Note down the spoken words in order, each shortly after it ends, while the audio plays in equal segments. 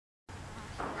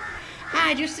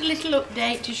Hi, just a little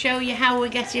update to show you how we're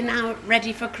getting out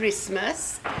ready for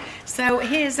Christmas. So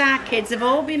here's our kids. They've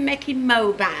all been making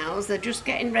mobiles. They're just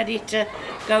getting ready to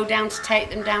go down to take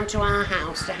them down to our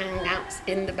house to hang out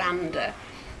in the banda.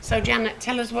 So Janet,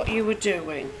 tell us what you were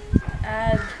doing.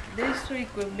 This week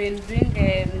we've been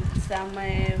doing some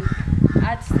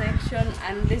art section,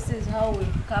 and this is how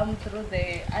we've come through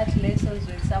the art lessons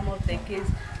with some of the kids,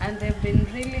 and they've been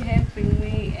really helping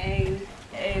me.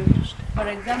 For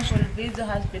example, Vizo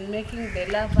has been making the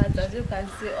love hearts. As you can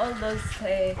see, all those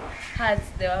hearts,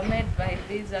 they were made by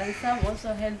Vizo, and some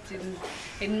also helped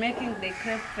in making the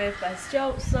crepe papers.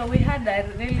 So we had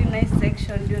a really nice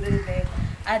section during the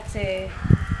art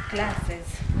classes,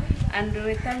 and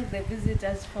we thank the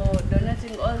visitors for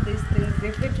donating all these things.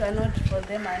 If it were not for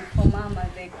them and for Mama,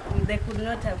 they could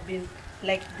not have been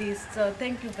like this. So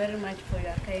thank you very much for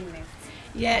your kindness.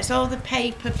 Yeah, it's all the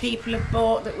paper people have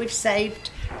bought that we've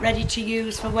saved, ready to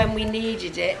use for when we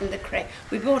needed it, and the crepe.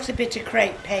 We bought a bit of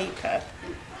crepe paper,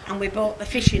 and we bought the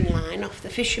fishing line off the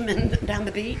fishermen down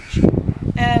the beach.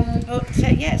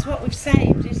 Yeah, it's what we've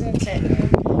saved, isn't it?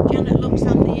 And Janet looks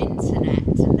on the internet,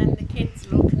 and then the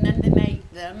kids look, and then they make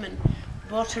them, and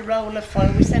bought a roll of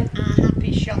foil. We sent our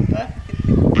happy shopper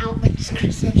out this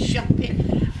Christmas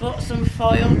shopping, bought some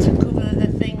foil to cover the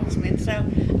things with. So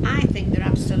I think they're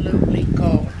absolutely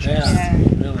gorgeous. Yeah,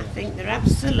 really. I think they're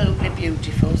absolutely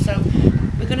beautiful. So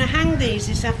we're going to hang these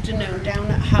this afternoon down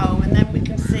at home, and then we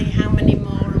can see how many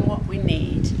more and what we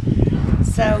need.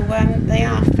 So they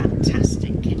are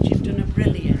fantastic kids. You've done a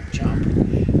brilliant job.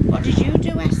 What did you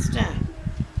do, Esther?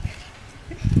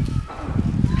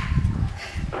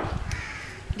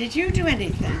 Did you do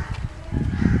anything?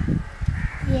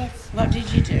 Yes. What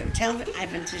did you do? Tell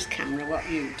Ivan's camera what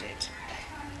you did.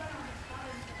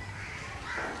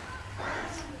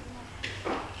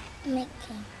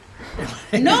 Making.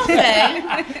 Nothing?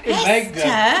 Make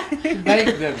them.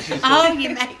 Make them, she said. Oh, you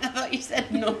make. I thought you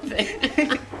said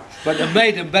nothing. But they've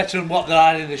made them better than what they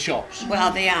are in the shops.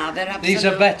 Well, they are. They're absolutely. These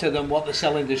are better than what they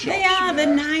sell in the shops. They are.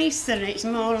 They're nicer. It's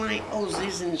more like us,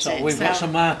 isn't it? So we've got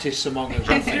some artists among us.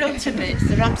 I'm thrilled to bits.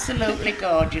 They're absolutely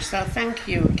gorgeous. So thank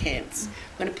you, kids.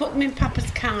 I'm going to put them in Papa's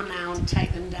car now and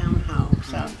take them down home.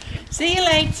 So see you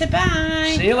later.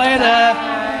 Bye. See you later.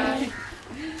 Bye.